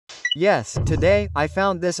Yes, today, I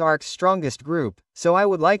found this ARC's strongest group, so I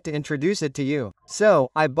would like to introduce it to you. So,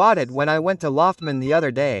 I bought it when I went to Loftman the other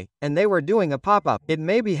day, and they were doing a pop-up. It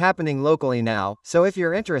may be happening locally now, so if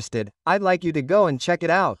you're interested, I'd like you to go and check it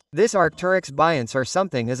out. This Arc'teryx Veilance or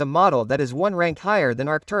something is a model that is one rank higher than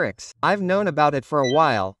Arc'teryx. I've known about it for a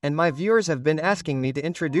while, and my viewers have been asking me to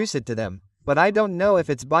introduce it to them. But I don't know if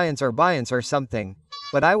it's Veilance or something.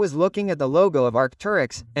 But I was looking at the logo of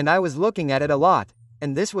Arc'teryx, and I was looking at it a lot.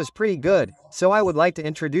 And this was pretty good, so I would like to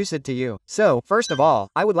introduce it to you. So, first of all,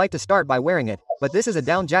 I would like to start by wearing it, but this is a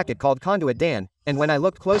down jacket called Conduit Dan, and when I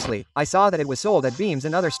looked closely, I saw that it was sold at Beams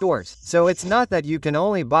and other stores. So it's not that you can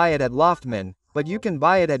only buy it at Loftman, but you can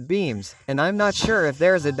buy it at Beams, and I'm not sure if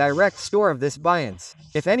there's a direct store of this Veilance.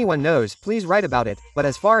 If anyone knows, please write about it, but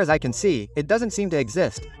as far as I can see, it doesn't seem to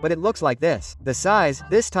exist, but it looks like this. The size,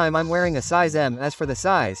 this time I'm wearing a size M. As for the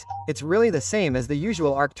size, it's really the same as the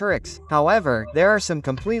usual Arc'teryx. However, there are some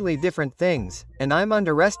completely different things, and I'm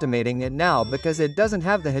underestimating it now because it doesn't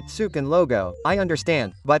have the Hitsuken logo. I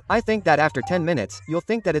understand, but I think that after 10 minutes, you'll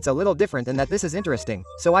think that it's a little different and that this is interesting,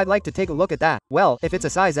 so I'd like to take a look at that. Well, if it's a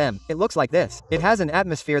size M, it looks like this. It has an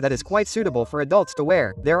atmosphere that is quite suitable for adults to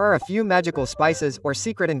wear. There are a few magical spices or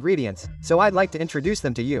secret ingredients, so I'd like to introduce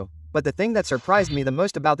them to you. But the thing that surprised me the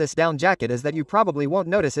most about this down jacket is that you probably won't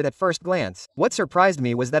notice it at first glance. What surprised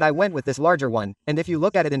me was that I went with this larger one, and if you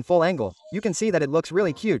look at it in full angle, you can see that it looks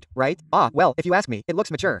really cute, right? Well, if you ask me, it looks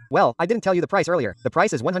mature. Well, I didn't tell you the price earlier. The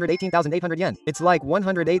price is 118,800 yen. It's like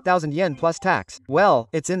 108,000 yen plus tax. Well,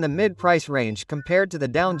 it's in the mid-price range compared to the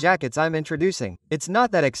down jackets I'm introducing. It's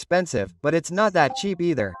not that expensive, but it's not that cheap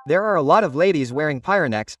either. There are a lot of ladies wearing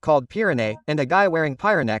Pyrenex, called Pyrenees, and a guy wearing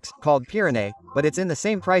Pyrenex, called Pyrenees, but it's in the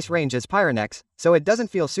same price range as Pyrenex, so it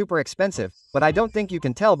doesn't feel super expensive, but I don't think you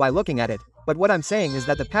can tell by looking at it. But what I'm saying is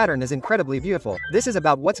that the pattern is incredibly beautiful. This is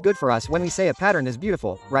about what's good for us when we say a pattern is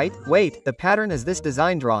beautiful, right? Wait, the pattern is this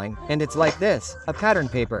design drawing, and it's like this, a pattern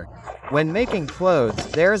paper. When making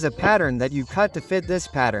clothes, there is a pattern that you cut to fit this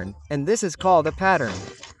pattern, and this is called a pattern.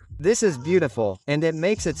 This is beautiful, and it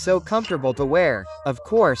makes it so comfortable to wear. Of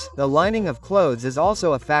course, the lining of clothes is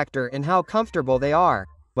also a factor in how comfortable they are.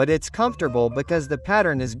 But it's comfortable because the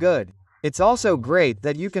pattern is good. It's also great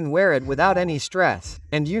that you can wear it without any stress.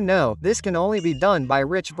 And you know, this can only be done by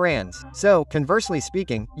rich brands. So, conversely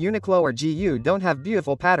speaking, Uniqlo or GU don't have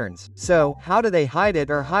beautiful patterns. So, how do they hide it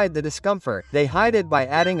or hide the discomfort? They hide it by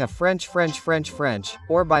adding a French,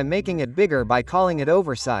 or by making it bigger by calling it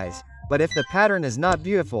oversize. But if the pattern is not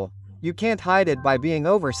beautiful, you can't hide it by being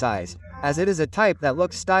oversized, as it is a type that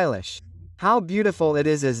looks stylish. How beautiful it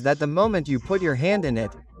is that the moment you put your hand in it,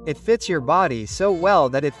 it fits your body so well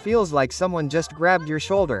that it feels like someone just grabbed your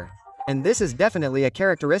shoulder. And this is definitely a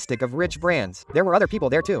characteristic of rich brands. There were other people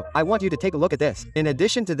there too. I want you to take a look at this. In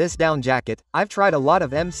addition to this down jacket, I've tried a lot of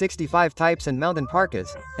M65 types and mountain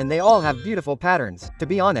parkas, and they all have beautiful patterns. To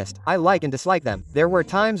be honest, I like and dislike them. There were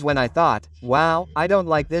times when I thought, wow, I don't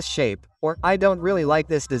like this shape, or I don't really like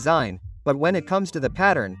this design. But when it comes to the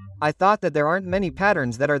pattern, I thought that there aren't many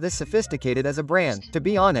patterns that are this sophisticated as a brand. To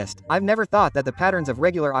be honest, I've never thought that the patterns of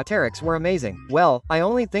regular Arc'teryx were amazing. Well, I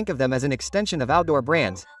only think of them as an extension of outdoor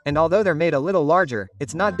brands, and although they're made a little larger,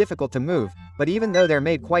 it's not difficult to move, but even though they're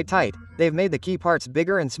made quite tight, they've made the key parts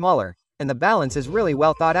bigger and smaller, and the balance is really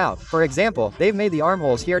well thought out. For example, they've made the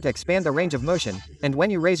armholes here to expand the range of motion, and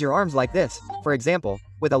when you raise your arms like this, for example,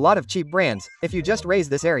 with a lot of cheap brands, if you just raise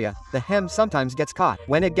this area, the hem sometimes gets caught.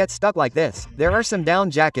 When it gets stuck like this, there are some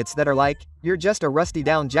down jackets that are like, you're just a rusty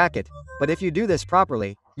down jacket, but if you do this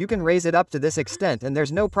properly, you can raise it up to this extent and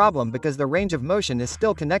there's no problem because the range of motion is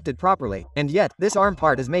still connected properly. And yet, this arm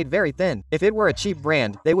part is made very thin. If it were a cheap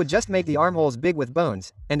brand, they would just make the armholes big with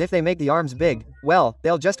bones, and if they make the arms big, well,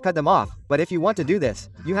 they'll just cut them off. But if you want to do this,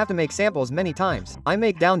 you have to make samples many times. I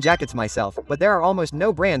make down jackets myself, but there are almost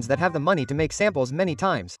no brands that have the money to make samples many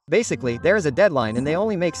times. Basically, there is a deadline and they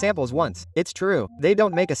only make samples once. It's true. They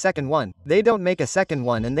don't make a second one. They don't make a second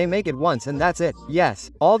one and they make it once and that's it. Yes,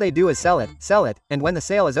 all they do is sell it, and when the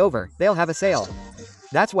sale is over, they'll have a sale.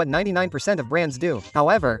 That's what 99% of brands do.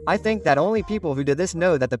 However, I think that only people who do this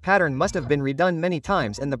know that the pattern must have been redone many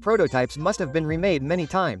times and the prototypes must have been remade many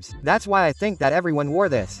times. That's why I think that everyone wore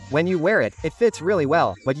this. When you wear it, it fits really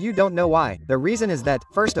well, but you don't know why. The reason is that,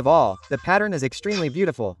 first of all, the pattern is extremely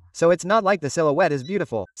beautiful. So it's not like the silhouette is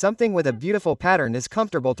beautiful. Something with a beautiful pattern is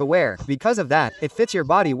comfortable to wear. Because of that, it fits your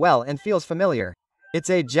body well and feels familiar. It's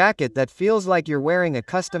a jacket that feels like you're wearing a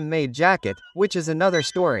custom-made jacket, which is another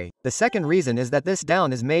story. The second reason is that this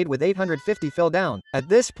down is made with 850 fill down. At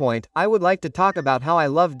this point, I would like to talk about how I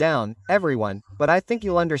love down, everyone, but I think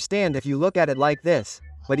you'll understand if you look at it like this.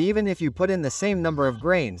 But even if you put in the same number of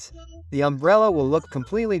grains, the umbrella will look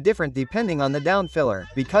completely different depending on the down filler.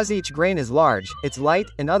 Because each grain is large, it's light,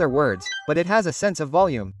 in other words, but it has a sense of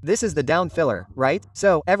volume. This is the down filler, right?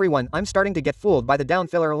 So, everyone, I'm starting to get fooled by the down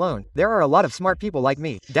filler alone. There are a lot of smart people like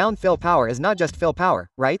me. Down fill power is not just fill power,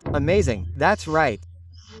 right? Amazing. That's right.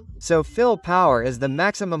 So fill power is the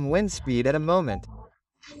maximum wind speed at a moment.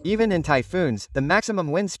 Even in typhoons, the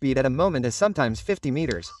maximum wind speed at a moment is sometimes 50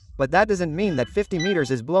 meters. But that doesn't mean that 50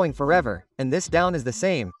 meters is blowing forever, and this down is the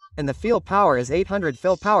same. And the fill power is 800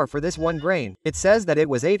 fill power for this one grain. It says that it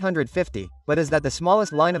was 850, but is that the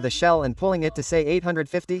smallest line of the shell and pulling it to say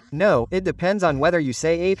 850? No, it depends on whether you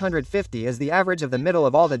say 850 is the average of the middle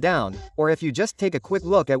of all the down, or if you just take a quick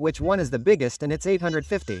look at which one is the biggest and it's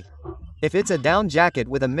 850. If it's a down jacket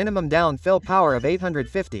with a minimum down fill power of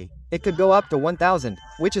 850, it could go up to 1000,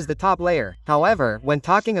 which is the top layer. However, when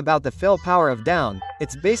talking about the fill power of down,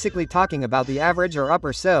 it's basically talking about the average or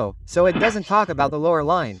upper so it doesn't talk about the lower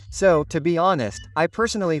line. So, to be honest, I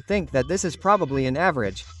personally think that this is probably an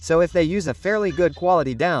average, so if they use a fairly good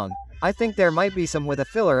quality down, I think there might be some with a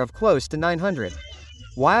filler of close to 900.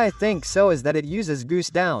 Why I think so is that it uses goose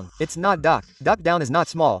down. It's not duck. Duck down is not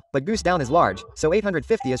small, but goose down is large, so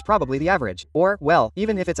 850 is probably the average. Or, well,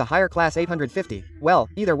 even if it's a higher class 850, well,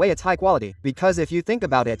 either way it's high quality. Because if you think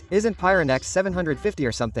about it, isn't Pyrenex 750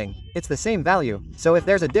 or something? It's the same value, so if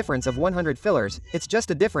there's a difference of 100 fillers, it's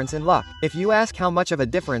just a difference in luck. If you ask how much of a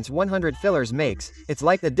difference 100 fillers makes, it's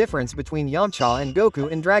like the difference between Yamcha and Goku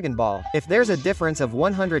in Dragon Ball. If there's a difference of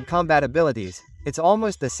 100 combat abilities, it's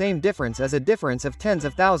almost the same difference as a difference of tens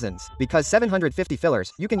of thousands. Because 750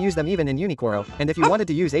 fillers, you can use them even in Uniqlo, and if you wanted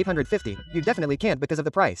to use 850, you definitely can't because of the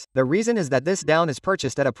price. The reason is that this down is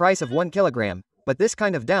purchased at a price of 1 kilogram, but this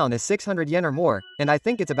kind of down is 600 yen or more, and I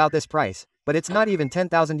think it's about this price. But it's not even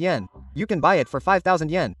 10,000 yen. You can buy it for 5,000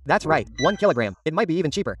 yen. That's right, 1 kilogram. It might be even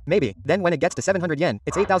cheaper, maybe. Then when it gets to 700 yen,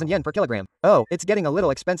 it's 8,000 yen per kilogram. Oh, it's getting a little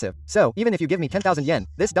expensive. So, even if you give me 10,000 yen,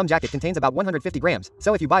 this dumb jacket contains about 150 grams.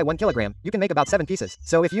 So if you buy 1 kilogram, you can make about 7 pieces.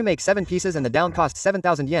 So if you make 7 pieces and the down costs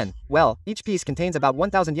 7,000 yen, well, each piece contains about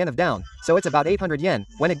 1,000 yen of down. So it's about 800 yen.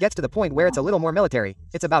 When it gets to the point where it's a little more military,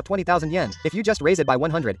 it's about 20,000 yen. If you just raise it by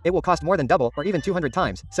 100, it will cost more than double or even 200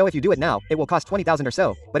 times. So if you do it now, it will cost 20,000 or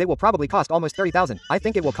so, but it will probably cost almost 30,000. I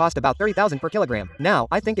think it will cost about 30,000 per kilogram. Now,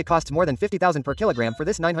 I think it costs more than 50,000 per kilogram for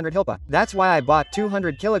this 900 hilpa. That's why I bought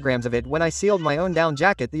 200 kilograms of it when I sealed my own down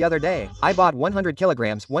jacket the other day. I bought 100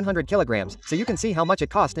 kilograms, so you can see how much it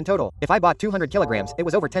cost in total. If I bought 200 kilograms, it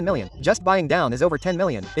was over 10 million. Just buying down is over 10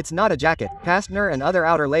 million. It's not a jacket. Fastener and other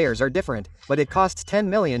outer layers are different, but it costs 10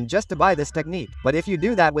 million just to buy this technique. But if you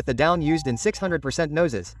do that with the down used in 600%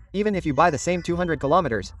 noses, even if you buy the same 200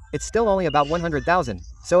 kilometers, it's still only about 100,000.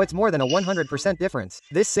 So it's more than a 100% difference.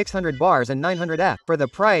 This 600 bars and 900 F. For the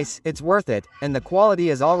price, it's worth it, and the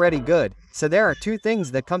quality is already good. So there are two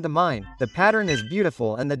things that come to mind. The pattern is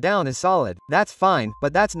beautiful and the down is solid. That's fine,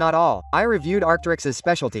 but that's not all. I reviewed Arc'teryx's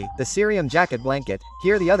specialty, the Cerium jacket blanket,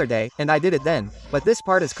 here the other day, and I did it then. But this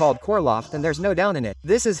part is called Corloft and there's no down in it.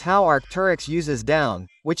 This is how Arc'teryx uses down,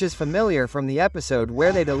 which is familiar from the episode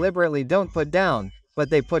where they deliberately don't put down, but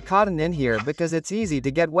they put cotton in here because it's easy to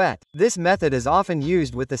get wet. This method is often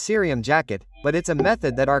used with the Cerium jacket, but it's a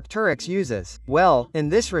method that Arc'teryx uses. Well, in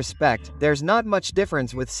this respect, there's not much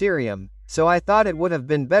difference with Cerium, so I thought it would have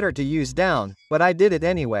been better to use down, but I did it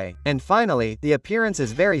anyway. And finally, the appearance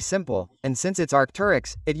is very simple, and since it's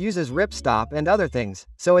Arc'teryx, it uses ripstop and other things,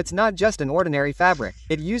 so it's not just an ordinary fabric.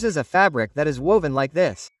 It uses a fabric that is woven like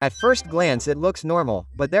this. At first glance it looks normal,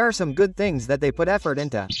 but there are some good things that they put effort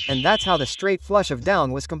into, and that's how the straight flush of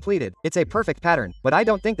down was completed. It's a perfect pattern, but I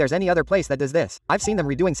don't think there's any other place that does this. I've seen them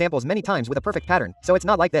redoing samples many times with a perfect pattern, so it's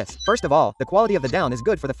not like this. First of all, the quality of the down is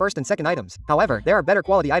good for the first and second items. However, there are better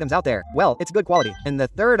quality items out there. Well, it's good quality. And the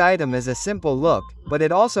third item is a simple look, but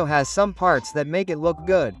it also has some parts that make it look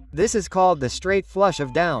good. This is called the straight flush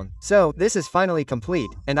of down. So, this is finally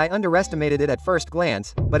complete, and I underestimated it at first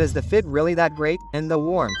glance, but is the fit really that great? And the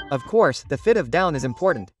warmth. Of course, the fit of down is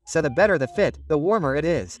important, so the better the fit, the warmer it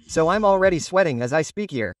is. So I'm already sweating as I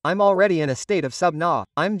speak here. I'm already in a state of sub-naw.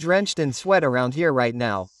 I'm drenched in sweat around here right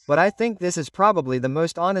now. But I think this is probably the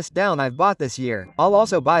most honest down I've bought this year. I'll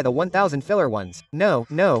also buy the 1000 filler ones. No,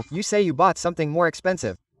 you say you bought something more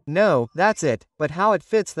expensive. No, that's it, but how it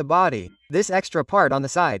fits the body. This extra part on the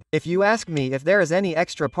side. If you ask me if there is any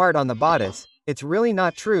extra part on the bodice, it's really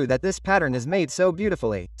not true that this pattern is made so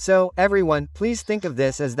beautifully. So, everyone, please think of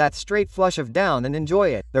this as that straight flush of down and enjoy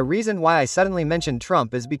it. The reason why I suddenly mentioned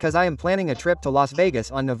Trump is because I am planning a trip to Las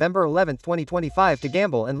Vegas on November 11th, 2025 to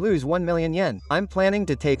gamble and lose 1 million yen. I'm planning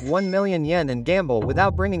to take 1 million yen and gamble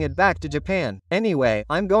without bringing it back to Japan. Anyway,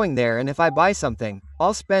 I'm going there, and if I buy something,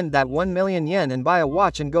 I'll spend that 1 million yen and buy a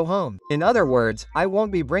watch and go home. In other words, I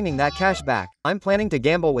won't be bringing that cash back. I'm planning to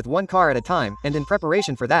gamble with one car at a time, and in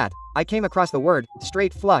preparation for that, I came across the word,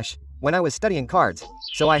 straight flush, when I was studying cards.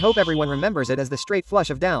 So I hope everyone remembers it as the straight flush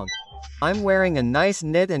of down. I'm wearing a nice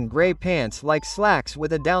knit and gray pants like slacks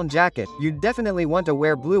with a down jacket. You'd definitely want to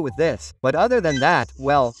wear blue with this. But other than that,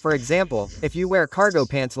 well, for example, if you wear cargo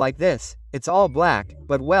pants like this, it's all black,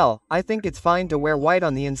 but well, I think it's fine to wear white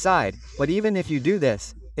on the inside. But even if you do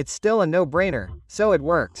this, it's still a no-brainer, so it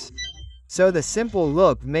works. So the simple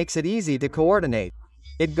look makes it easy to coordinate.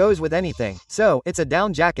 It goes with anything. So, it's a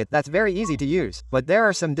down jacket that's very easy to use. But there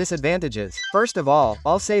are some disadvantages. First of all,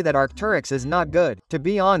 I'll say that Arc'teryx is not good. To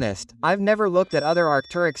be honest, I've never looked at other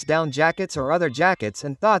Arc'teryx down jackets or other jackets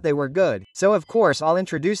and thought they were good. So of course I'll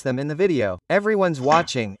introduce them in the video. Everyone's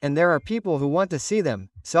watching, and there are people who want to see them.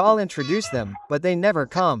 So I'll introduce them, but they never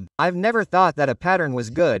come. I've never thought that a pattern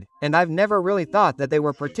was good, and I've never really thought that they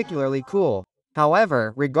were particularly cool.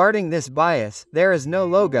 However, regarding this bias, there is no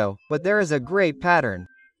logo, but there is a great pattern.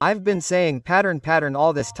 I've been saying pattern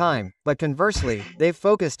all this time, but conversely, they've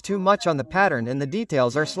focused too much on the pattern and the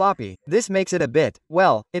details are sloppy. This makes it a bit,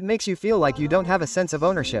 well, it makes you feel like you don't have a sense of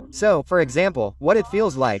ownership. So, for example, what it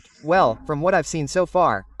feels like, well, from what I've seen so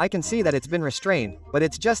far, I can see that it's been restrained, but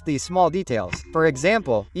it's just these small details. For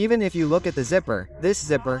example, even if you look at the zipper, this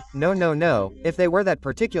zipper, no, if they were that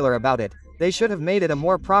particular about it, they should have made it a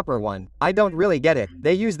more proper one. I don't really get it.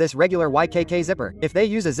 They use this regular YKK zipper. If they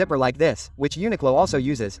use a zipper like this, which Uniqlo also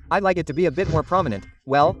uses, I'd like it to be a bit more prominent.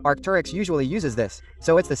 Well, Arc'teryx usually uses this.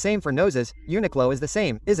 So it's the same for noses. Uniqlo is the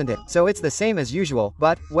same, isn't it? So it's the same as usual,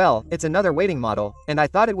 but, well, it's another weighting model, and I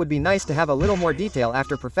thought it would be nice to have a little more detail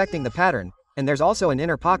after perfecting the pattern. And there's also an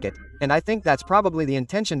inner pocket, and I think that's probably the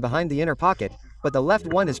intention behind the inner pocket. But the left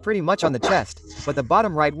one is pretty much on the chest, but the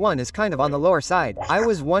bottom right one is kind of on the lower side. I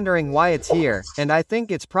was wondering why it's here, and I think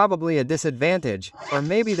it's probably a disadvantage, or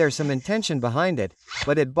maybe there's some intention behind it,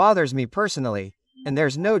 but it bothers me personally. And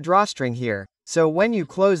there's no drawstring here. So when you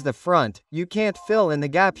close the front, you can't fill in the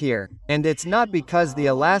gap here, and it's not because the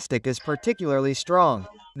elastic is particularly strong.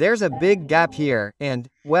 There's a big gap here, and,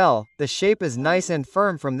 well, the shape is nice and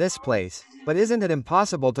firm from this place. But isn't it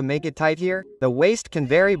impossible to make it tight here? The waist can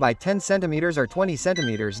vary by 10 centimeters or 20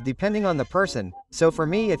 centimeters depending on the person, so for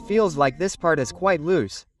me it feels like this part is quite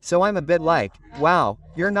loose. So I'm a bit like, wow,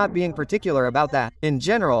 you're not being particular about that. In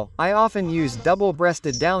general, I often use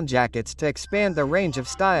double-breasted down jackets to expand the range of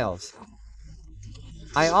styles.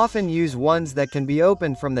 I often use ones that can be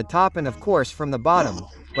opened from the top and of course from the bottom,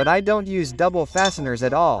 but I don't use double fasteners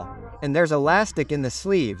at all. And there's elastic in the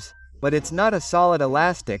sleeves. But it's not a solid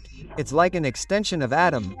elastic, it's like an extension of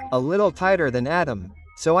atom, a little tighter than atom.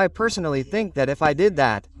 So I personally think that if I did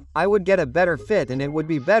that, I would get a better fit and it would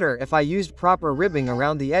be better if I used proper ribbing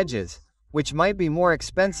around the edges, which might be more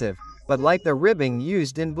expensive, but like the ribbing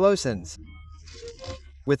used in Blosons.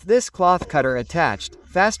 With this cloth cutter attached,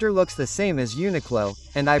 Faster looks the same as Uniqlo,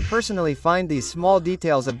 and I personally find these small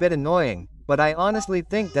details a bit annoying, but I honestly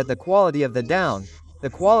think that the quality of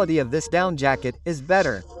this down jacket is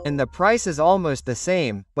better, and the price is almost the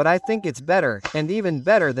same, but I think it's better, and even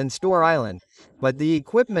better than Store Island. But the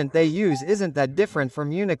equipment they use isn't that different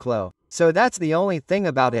from Uniqlo, so that's the only thing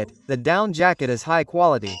about it. The down jacket is high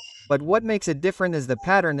quality, but what makes it different is the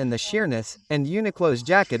pattern and the sheerness, and Uniqlo's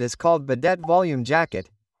jacket is called Bidet Volume Jacket.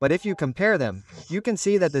 But if you compare them, you can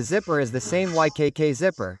see that the zipper is the same YKK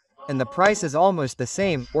zipper, and the price is almost the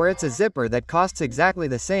same, or it's a zipper that costs exactly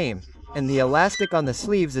the same. And the elastic on the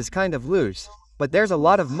sleeves is kind of loose, but there's a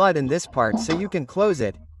lot of mud in this part so you can close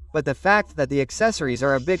it. But the fact that the accessories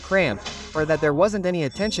are a bit cramped, or that there wasn't any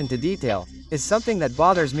attention to detail, is something that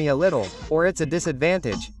bothers me a little, or it's a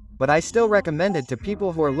disadvantage. But I still recommend it to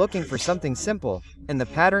people who are looking for something simple, and the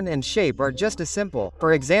pattern and shape are just as simple.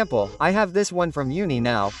 For example, I have this one from Uni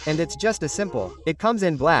now, and it's just as simple. It comes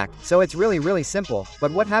in black, so it's really simple,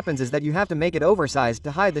 but what happens is that you have to make it oversized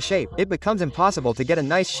to hide the shape. It becomes impossible to get a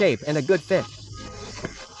nice shape and a good fit.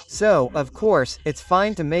 So, of course, it's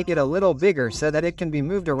fine to make it a little bigger so that it can be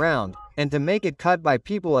moved around, and to make it cut by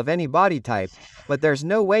people of any body type, but there's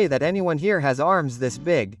no way that anyone here has arms this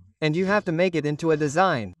big, and you have to make it into a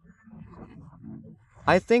design.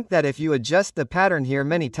 I think that if you adjust the pattern here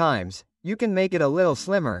many times, you can make it a little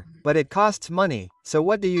slimmer, but it costs money, so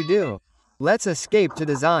what do? Let's escape to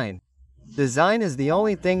design. Design is the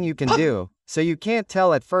only thing you can do, so you can't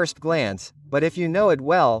tell at first glance, but if you know it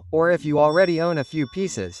well, or if you already own a few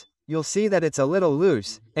pieces, you'll see that it's a little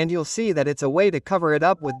loose, and you'll see that it's a way to cover it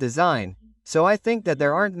up with design, so I think that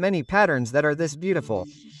there aren't many patterns that are this beautiful.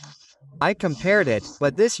 I compared it,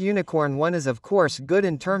 but this unicorn one is of course good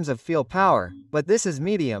in terms of feel power, but this is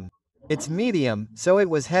medium. It's medium, so it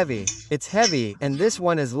was heavy. It's heavy, and this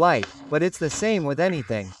one is light, but it's the same with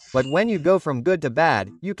anything. But when you go from good to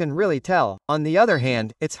bad, you can really tell. On the other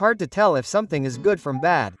hand, it's hard to tell if something is good from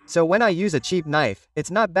bad. So when I use a cheap knife,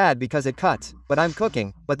 it's not bad because it cuts, but I'm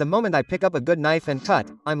cooking. But the moment I pick up a good knife and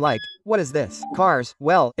cut, I'm like, what is this? Cars,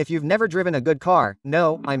 well, if you've never driven a good car,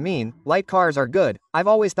 no, I mean, light cars are good. I've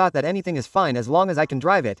always thought that anything is fine as long as I can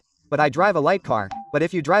drive it. But I drive a light car. But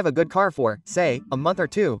if you drive a good car for, say, a month or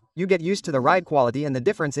two, you get used to the ride quality and the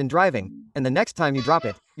difference in driving. And the next time you drop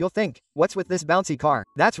it, you'll think, what's with this bouncy car?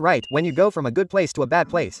 That's right, when you go from a good place to a bad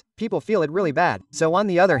place, people feel it really bad. So on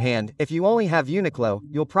the other hand, if you only have Uniqlo,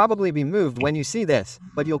 you'll probably be moved when you see this,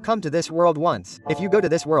 but you'll come to this world once. If you go to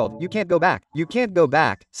this world, you can't go back. You can't go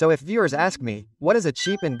back. So if viewers ask me, what is a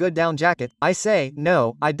cheap and good down jacket? I say,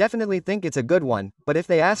 no, I definitely think it's a good one. But if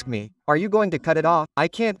they ask me, are you going to cut it off? I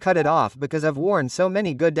can't cut it off because I've worn so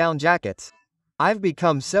many good down jackets. I've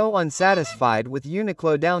become so unsatisfied with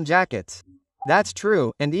Uniqlo down jackets. That's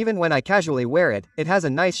true, and even when I casually wear it, it has a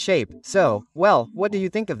nice shape. So, well, what do you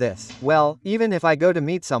think of this? Well, even if I go to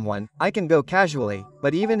meet someone, I can go casually,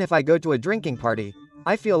 but even if I go to a drinking party,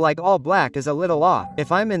 I feel like all black is a little off.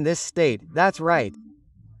 If I'm in this state, that's right.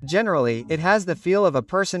 Generally, it has the feel of a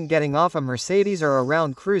person getting off a Mercedes or a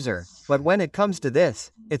round cruiser, but when it comes to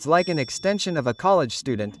this, it's like an extension of a college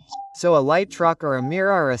student. So a light truck or a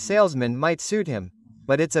Mira or a salesman might suit him.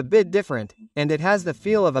 But it's a bit different, and it has the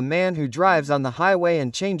feel of a man who drives on the highway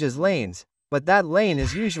and changes lanes, but that lane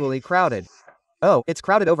is usually crowded. Oh, it's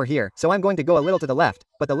crowded over here, so I'm going to go a little to the left,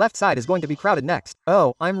 but the left side is going to be crowded next.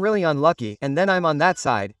 Oh, I'm really unlucky, and then I'm on that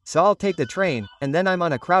side, so I'll take the train, and then I'm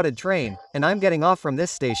on a crowded train, and I'm getting off from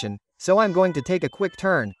this station, so I'm going to take a quick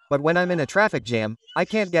turn, but when I'm in a traffic jam, I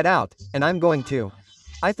can't get out, and I'm going to.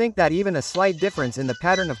 I think that even a slight difference in the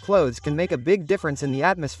pattern of clothes can make a big difference in the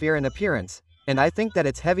atmosphere and appearance. And I think that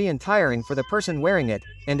it's heavy and tiring for the person wearing it,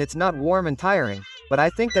 and it's not warm and tiring. But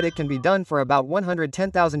I think that it can be done for about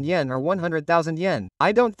 110,000 yen or 100,000 yen.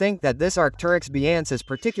 I don't think that this Arc'teryx Veilance is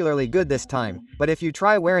particularly good this time, but if you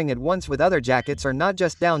try wearing it once with other jackets or not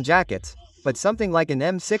just down jackets, but something like an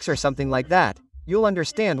M6 or something like that, you'll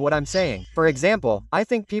understand what I'm saying. For example, I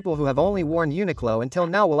think people who have only worn Uniqlo until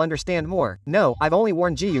now will understand more. No, I've only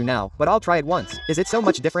worn GU now, but I'll try it once. Is it so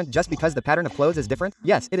much different just because the pattern of clothes is different?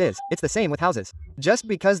 Yes, it is. It's the same with houses. Just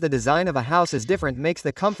because the design of a house is different makes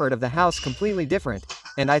the comfort of the house completely different.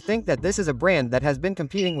 And I think that this is a brand that has been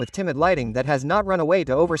competing with timid lighting that has not run away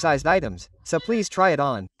to oversized items. So please try it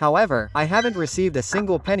on. However, I haven't received a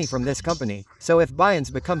single penny from this company, so if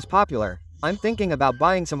Veilance becomes popular, I'm thinking about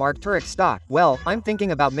buying some Arc'teryx stock. Well, I'm thinking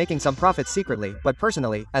about making some profits secretly, but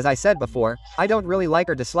personally, as I said before, I don't really like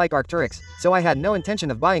or dislike Arc'teryx, so I had no intention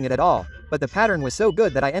of buying it at all. But the pattern was so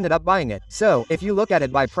good that I ended up buying it. So, if you look at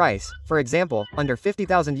it by price, for example, under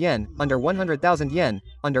 50,000 yen, under 100,000 yen,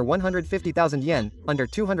 under 150,000 yen, under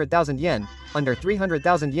 200,000 yen, under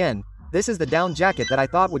 300,000 yen, this is the down jacket that I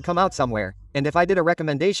thought would come out somewhere, and if I did a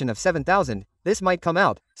recommendation of 7,000, this might come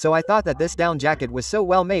out, so I thought that this down jacket was so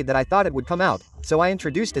well made that I thought it would come out, so I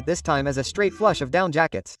introduced it this time as a straight flush of down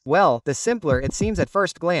jackets. Well, the simpler it seems at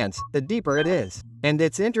first glance, the deeper it is. And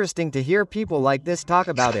it's interesting to hear people like this talk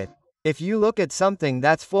about it. If you look at something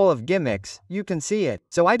that's full of gimmicks, you can see it.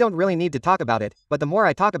 So I don't really need to talk about it, but the more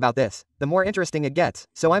I talk about this, the more interesting it gets.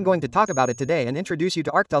 So I'm going to talk about it today and introduce you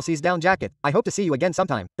to Arc'telcy's down jacket. I hope to see you again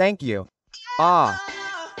sometime. Thank you.